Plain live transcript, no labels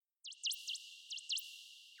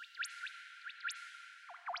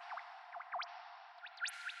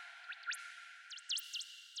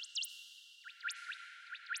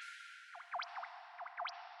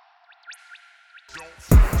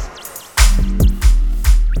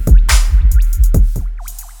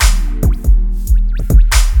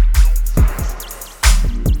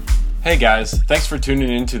Hey guys, thanks for tuning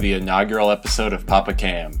in to the inaugural episode of Papa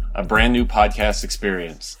Cam, a brand new podcast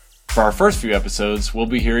experience. For our first few episodes, we'll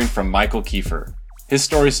be hearing from Michael Kiefer. His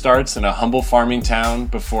story starts in a humble farming town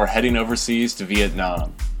before heading overseas to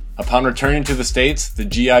Vietnam. Upon returning to the States, the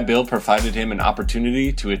GI Bill provided him an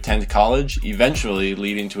opportunity to attend college, eventually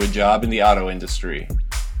leading to a job in the auto industry.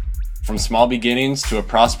 From small beginnings to a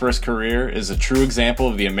prosperous career is a true example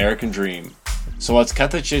of the American dream. So let's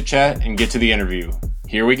cut the chit-chat and get to the interview.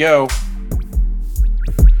 Here we go.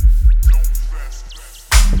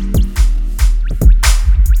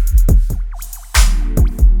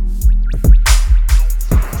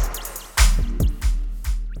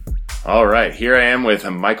 All right, here I am with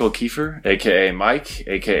Michael Kiefer, aka Mike,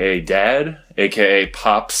 aka Dad, aka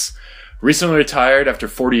Pops. Recently retired after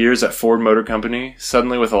 40 years at Ford Motor Company,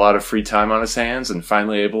 suddenly with a lot of free time on his hands and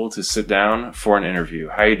finally able to sit down for an interview.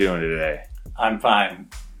 How are you doing today? I'm fine,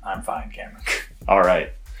 Cameron. All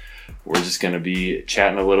right. We're just going to be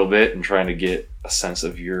chatting a little bit and trying to get a sense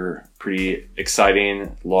of your pretty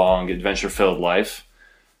exciting, long, adventure-filled life.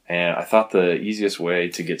 And I thought the easiest way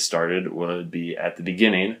to get started would be at the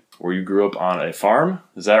beginning, where you grew up on a farm.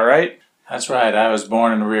 Is that right? That's right. I was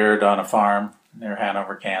born and reared on a farm near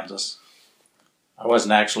Hanover, Kansas. I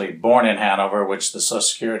wasn't actually born in Hanover, which the Social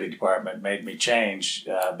Security Department made me change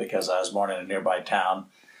because I was born in a nearby town.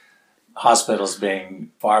 Hospitals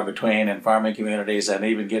being far between in farming communities and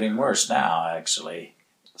even getting worse now, actually.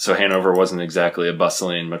 So Hanover wasn't exactly a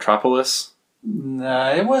bustling metropolis?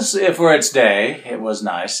 It was, for its day, it was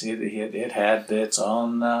nice. It had its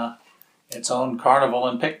own carnival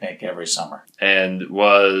and picnic every summer. And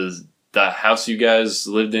was the house you guys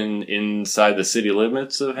lived in inside the city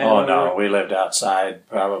limits of Hanover? Oh, no, we lived outside,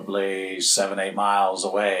 probably 7-8 miles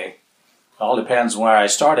away. All depends where I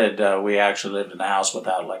started. We actually lived in a house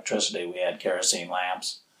without electricity. We had kerosene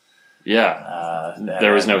lamps. Yeah.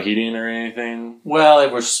 There was no heating or anything? Well,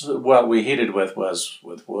 it was what we heated with was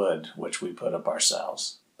with wood, which we put up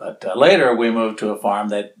ourselves. But later we moved to a farm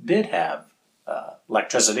that did have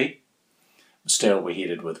electricity. Still, we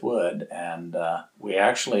heated with wood. And we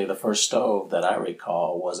actually, the first stove that I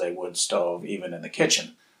recall was a wood stove, even in the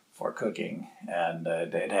kitchen, for cooking, and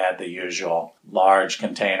it had the usual large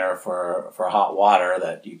container for hot water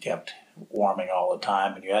that you kept warming all the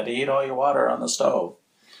time, and you had to heat all your water on the stove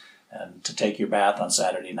and to take your bath on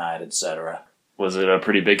Saturday night, etc. Was it a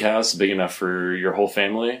pretty big house, big enough for your whole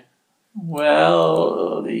family?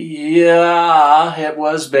 Well, yeah, it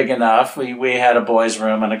was big enough. We had a boys'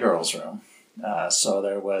 room and a girls' room, so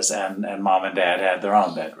there was, and Mom and Dad had their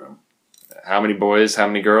own bedroom. How many boys, how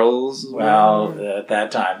many girls? Well, at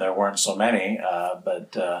that time there weren't so many,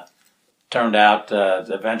 but turned out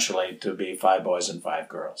eventually to be 5 boys and 5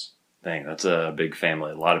 girls. Dang, that's a big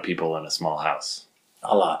family. A lot of people in a small house.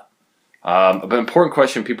 A lot. An important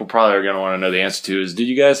question people probably are going to want to know the answer to is, did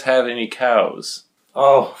you guys have any cows?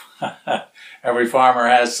 Oh, every farmer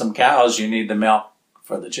has some cows. You need the milk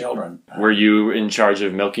for the children. Were you in charge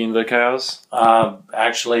of milking the cows?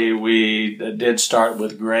 Actually, we did start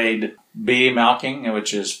with grade B milking,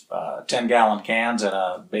 which is 10-gallon cans in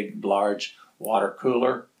a big, large water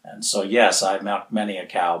cooler. And so, yes, I milked many a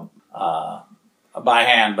cow by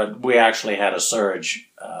hand, but we actually had a Surge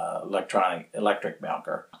electric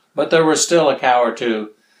milker. But there was still a cow or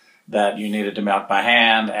two that you needed to milk by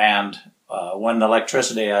hand, and when the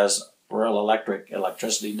electricity, as rural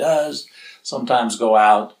electricity does, sometimes go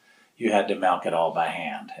out, you had to milk it all by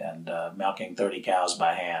hand. And milking 30 cows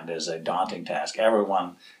by hand is a daunting task.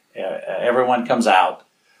 Everyone comes out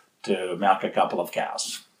to milk a couple of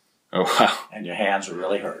cows. Oh, wow. And your hands would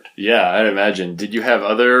really hurt. Yeah, I'd imagine. Did you have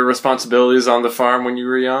other responsibilities on the farm when you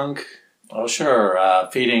were young? Oh, sure.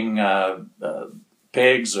 Feeding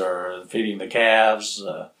pigs or feeding the calves.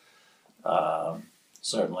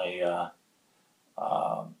 Certainly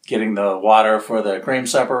getting the water for the cream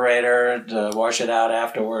separator to wash it out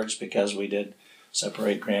afterwards, because we did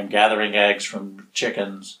separate cream, gathering eggs from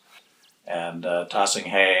chickens, and tossing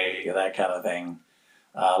hay, that kind of thing.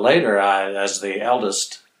 Later, as the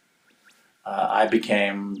eldest, I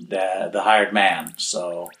became the hired man,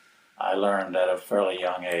 so I learned at a fairly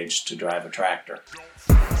young age to drive a tractor.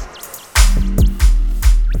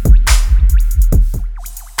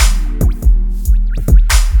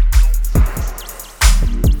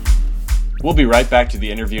 We'll be right back to the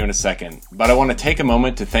interview in a second, but I want to take a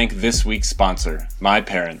moment to thank this week's sponsor, my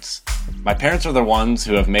parents. My parents are the ones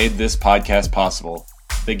who have made this podcast possible.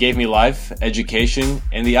 They gave me life, education,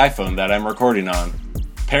 and the iPhone that I'm recording on.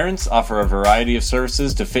 Parents offer a variety of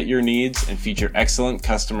services to fit your needs and feature excellent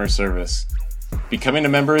customer service. Becoming a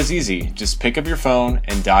member is easy. Just pick up your phone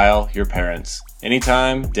and dial your parents.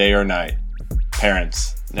 Anytime, day or night.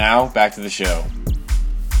 Parents. Now, back to the show.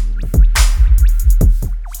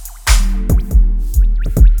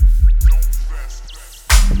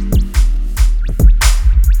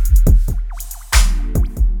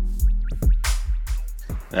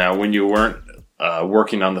 Now, when you weren't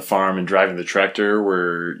working on the farm and driving the tractor,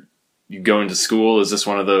 were you going to school? Is this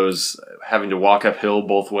one of those having to walk uphill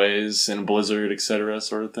both ways in a blizzard, etc.,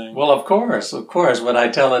 sort of thing? Well, of course. Would I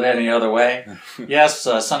tell it any other way? Yes,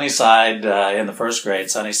 Sunnyside, in the first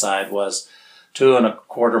grade, Sunnyside was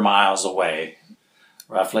 2.25 miles away,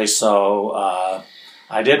 roughly. So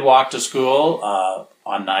I did walk to school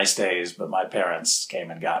on nice days, but my parents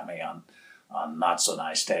came and got me on not so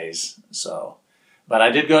nice days. But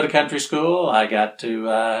I did go to country school. I got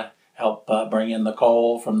to help bring in the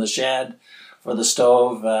coal from the shed for the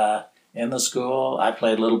stove in the school. I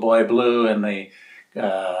played Little Boy Blue in the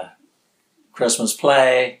Christmas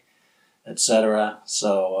play, etc.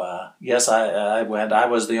 So, yes, I went. I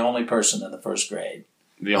was the only person in the first grade.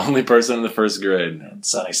 The only person in the first grade? In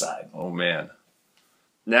Sunnyside. Oh, man.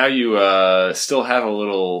 Now you still have a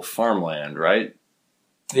little farmland, right?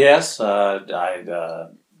 Yes,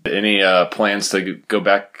 Any plans to go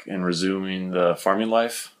back and resuming the farming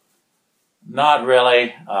life? Not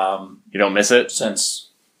really. You don't miss it? Since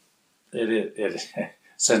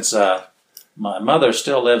my mother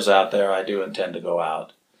still lives out there, I do intend to go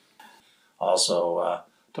out. Also,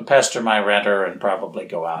 to pester my renter and probably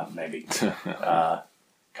go out and maybe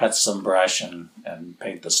cut some brush and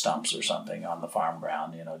paint the stumps or something on the farm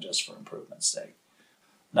ground, just for improvement's sake.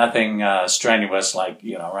 Nothing strenuous like,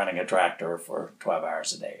 running a tractor for 12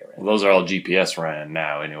 hours a day. Well, those are all GPS ran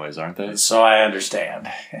now anyways, aren't they? So I understand.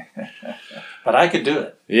 But I could do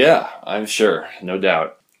it. Yeah, I'm sure. No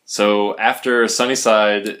doubt. So after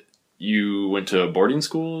Sunnyside, you went to boarding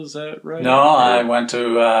school, is that right? No, I went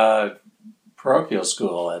to parochial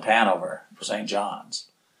school at Hanover, St. John's,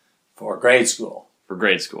 for grade school. For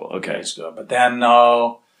grade school, okay. Grade school. But then,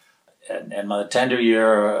 no... In my tender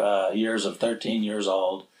years of 13 years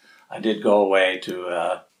old, I did go away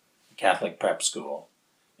to Catholic prep school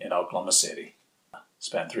in Oklahoma City.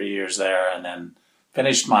 Spent 3 years there and then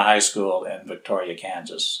finished my high school in Victoria,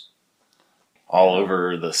 Kansas. All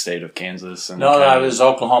over the state of Kansas? No, I was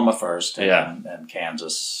Oklahoma first and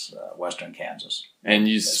Kansas, western Kansas. And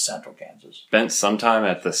you central Kansas. Spent some time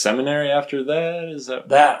at the seminary after that? Is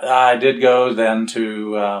that I did go then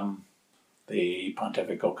to... the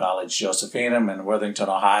Pontifical College Josephinum in Worthington,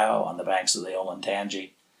 Ohio, on the banks of the Olentangy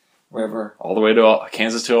River. All the way to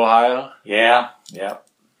Kansas to Ohio? Yeah.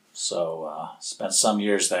 So spent some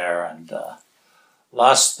years there and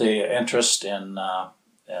lost the interest in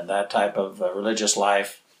that type of religious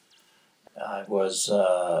life. I was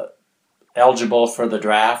eligible for the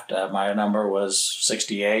draft. My number was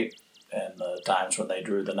 68 in the times when they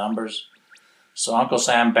drew the numbers. So Uncle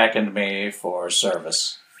Sam beckoned me for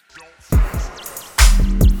service.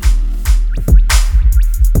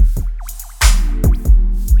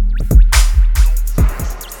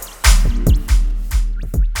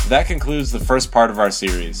 That concludes the first part of our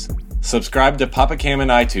series. Subscribe to Papa Cam in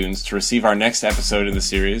iTunes to receive our next episode in the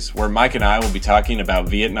series, where Mike and I will be talking about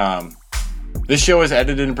Vietnam. This show is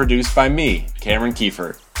edited and produced by me, Cameron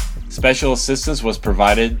Kiefer. Special assistance was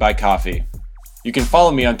provided by Coffee. You can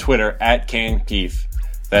follow me on Twitter at CanKief.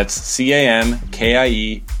 That's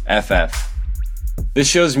CAMKIEFF. This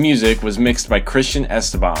show's music was mixed by Christian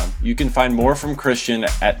Esteban. You can find more from Christian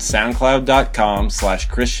at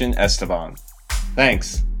soundcloud.com/ChristianEsteban.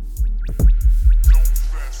 Thanks.